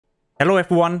Hello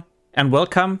everyone, and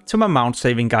welcome to my mount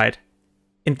saving guide.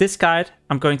 In this guide,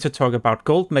 I'm going to talk about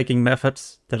gold making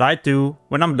methods that I do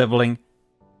when I'm leveling,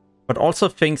 but also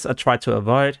things I try to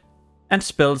avoid, and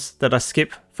spells that I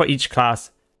skip for each class.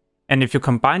 And if you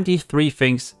combine these three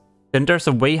things, then there's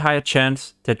a way higher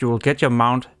chance that you will get your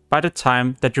mount by the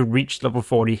time that you reach level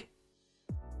 40.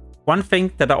 One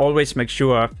thing that I always make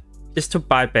sure of is to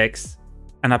buy bags,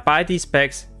 and I buy these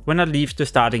bags when I leave the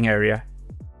starting area.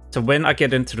 So when I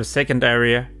get into the second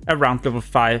area, around level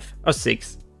 5 or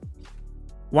 6.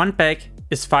 One bag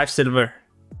is 5 silver.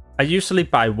 I usually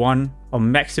buy 1 or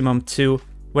maximum 2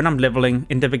 when I'm leveling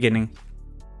in the beginning.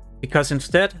 Because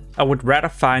instead, I would rather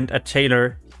find a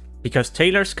tailor, because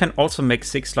tailors can also make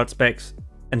 6 slots bags,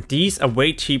 and these are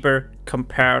way cheaper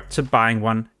compared to buying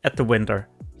one at the vendor.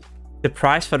 The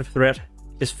price for the thread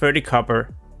is 30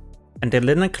 copper, and the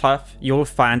linen cloth you will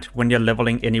find when you're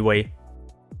leveling anyway.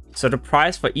 So the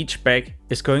price for each bag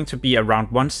is going to be around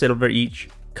 1 silver each,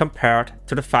 compared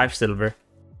to the 5 silver.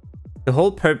 The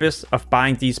whole purpose of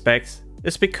buying these bags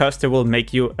is because they will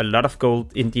make you a lot of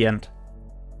gold in the end.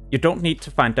 You don't need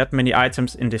to find that many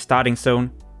items in the starting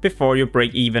zone before you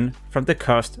break even from the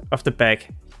cost of the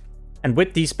bag. And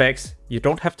with these bags, you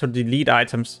don't have to delete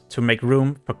items to make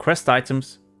room for quest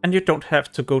items, and you don't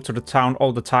have to go to the town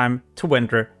all the time to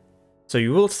vendor. So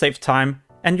you will save time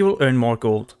and you will earn more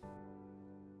gold.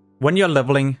 When you're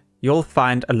leveling, you'll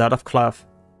find a lot of cloth.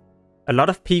 A lot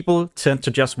of people tend to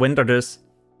just vendor this,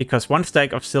 because 1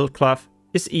 stack of silk cloth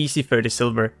is easy 30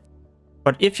 silver.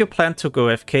 But if you plan to go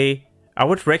FK, I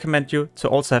would recommend you to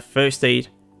also have first aid,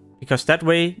 because that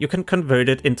way you can convert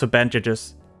it into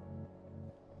bandages.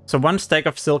 So 1 stack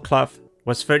of silk cloth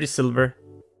was 30 silver.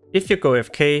 If you go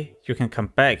FK, you can come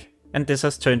back, and this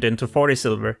has turned into 40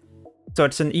 silver. So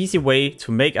it's an easy way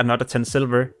to make another 10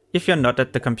 silver if you're not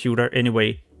at the computer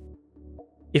anyway.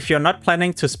 If you're not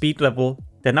planning to speed level,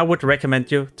 then I would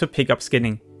recommend you to pick up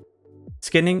skinning.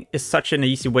 Skinning is such an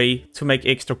easy way to make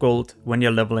extra gold when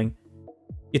you're leveling.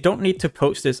 You don't need to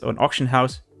post this on auction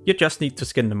house, you just need to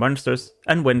skin the monsters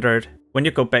and vendor it when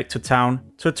you go back to town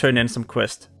to turn in some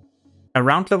quest.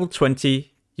 Around level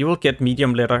 20, you will get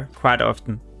medium leather quite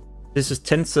often. This is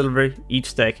 10 silver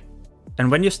each stack.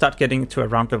 And when you start getting to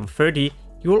around level 30,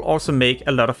 you will also make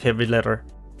a lot of heavy leather.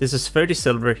 This is 30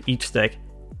 silver each stack.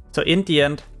 So in the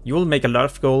end, you will make a lot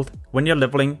of gold when you're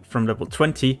leveling from level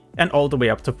 20 and all the way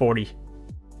up to 40.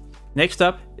 Next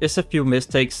up is a few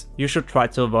mistakes you should try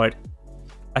to avoid.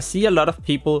 I see a lot of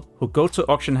people who go to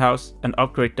auction house and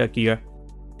upgrade their gear.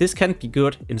 This can be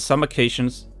good in some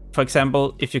occasions, for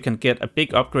example if you can get a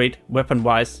big upgrade weapon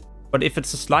wise, but if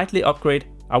it's a slightly upgrade,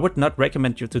 I would not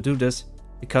recommend you to do this,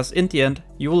 because in the end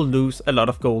you will lose a lot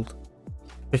of gold.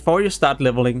 Before you start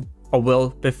leveling, or well,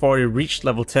 before you reach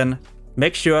level 10,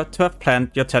 make sure to have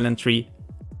planned your talent tree.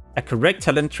 A correct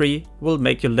talent tree will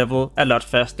make you level a lot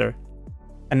faster.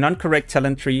 A non-correct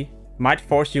talent tree might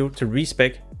force you to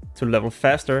respec to level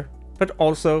faster, but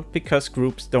also because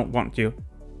groups don't want you.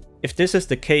 If this is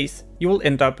the case, you will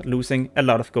end up losing a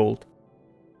lot of gold.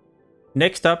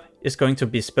 Next up is going to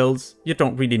be spells you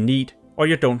don't really need or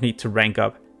you don't need to rank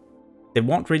up. They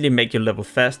won't really make you level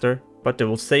faster, but they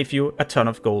will save you a ton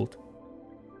of gold.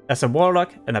 As a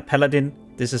warlock and a paladin,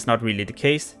 this is not really the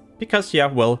case, because yeah,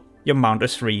 well, your mount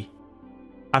is free.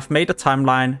 I've made a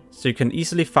timeline so you can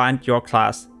easily find your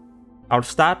class. I'll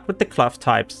start with the cloth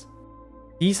types.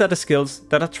 These are the skills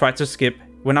that I try to skip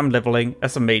when I'm leveling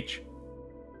as a mage.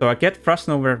 So I get Frost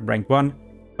Nova rank 1,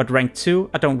 but rank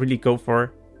 2 I don't really go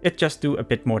for, it just do a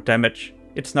bit more damage.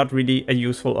 It's not really a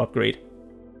useful upgrade.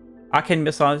 Arcane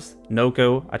Missiles, no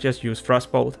go, I just use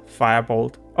Frostbolt,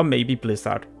 Firebolt, or maybe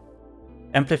Blizzard.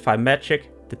 Amplify Magic,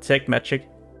 Detect Magic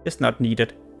is not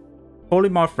needed.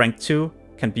 Polymorph rank 2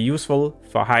 can be useful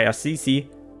for higher CC,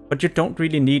 but you don't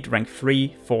really need rank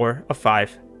 3, 4 or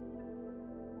 5.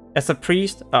 As a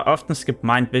priest, I often skip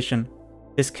Mind Vision.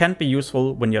 This can be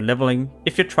useful when you're leveling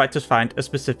if you try to find a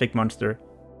specific monster.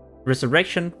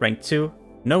 Resurrection rank 2,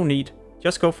 no need,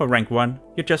 just go for rank 1,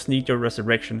 you just need your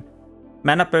Resurrection.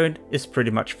 Mana Burn is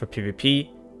pretty much for PvP,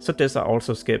 so this I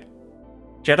also skip.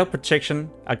 Shadow Protection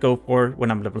I go for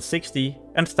when I'm level 60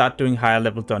 and start doing higher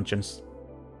level dungeons.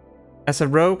 As a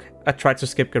rogue, I try to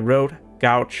skip Garrote,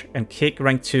 Gouge and Kick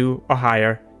rank 2 or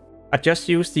higher. I just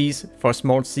use these for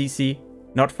small CC,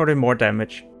 not for the more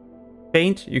damage.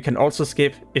 Feint you can also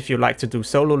skip if you like to do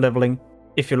solo leveling.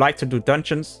 If you like to do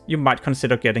dungeons, you might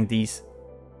consider getting these.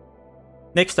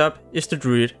 Next up is the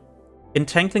Druid.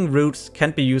 Entangling Roots can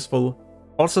be useful.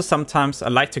 Also sometimes I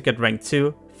like to get rank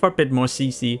 2 for a bit more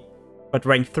CC. But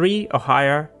rank 3 or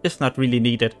higher is not really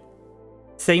needed.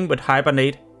 Same with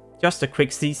Hibernate, just a quick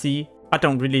CC, I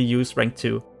don't really use rank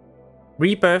 2.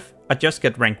 Rebirth, I just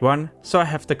get rank 1, so I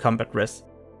have the combat res.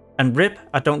 And Rip,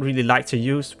 I don't really like to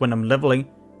use when I'm leveling,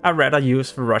 I rather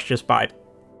use Ferocious Bite.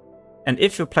 And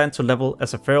if you plan to level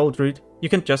as a Feral Druid, you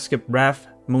can just skip Wrath,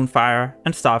 Moonfire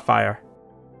and Starfire.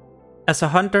 As a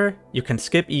hunter, you can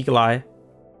skip Eagle Eye.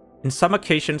 In some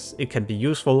occasions it can be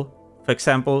useful, for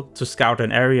example to scout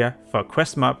an area for a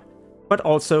quest mob, but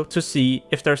also to see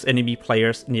if there's enemy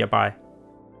players nearby.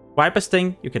 Viper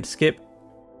Sting you can skip.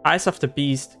 Eyes of the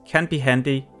Beast can be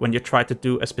handy when you try to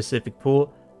do a specific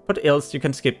pull, but else you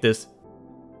can skip this.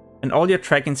 And all your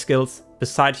tracking skills,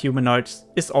 beside humanoids,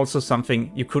 is also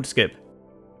something you could skip.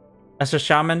 As a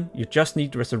shaman, you just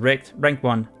need Resurrect rank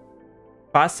 1.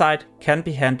 Farsight can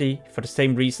be handy for the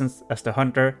same reasons as the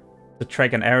hunter, to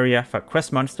track an area for a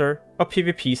quest monster or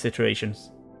PvP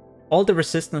situations. All the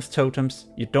resistance totems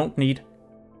you don't need.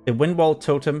 The Windwall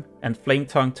totem and Flame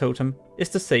Tongue totem is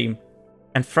the same.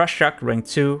 And Frost Shock rank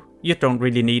 2 you don't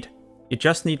really need, you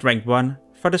just need rank 1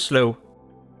 for the slow.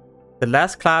 The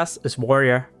last class is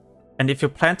Warrior, and if you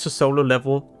plan to solo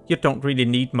level, you don't really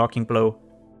need Mocking Blow.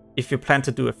 If you plan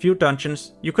to do a few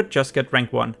dungeons, you could just get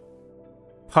rank 1.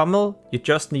 Pommel, you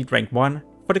just need rank 1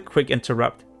 for the quick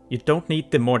interrupt, you don't need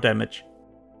the more damage.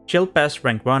 Chill Bash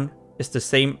rank 1 is the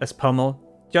same as Pommel,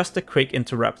 just a quick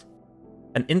interrupt.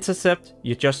 An Intercept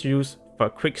you just use for a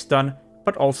quick stun,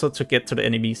 but also to get to the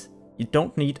enemies, you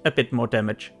don't need a bit more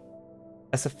damage.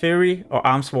 As a Fury or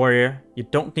Arms Warrior, you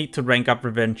don't need to rank up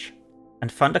Revenge.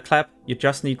 And Thunderclap, you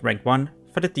just need rank 1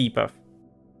 for the debuff.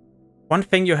 One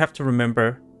thing you have to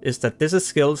remember is that this is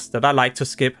skills that I like to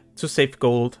skip to save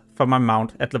gold for my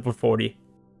mount at level 40.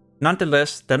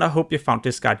 Nonetheless, then I hope you found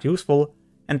this guide useful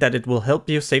and that it will help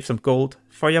you save some gold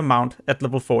for your mount at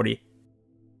level 40.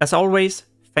 As always,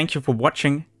 thank you for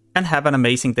watching and have an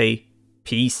amazing day.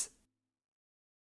 Peace.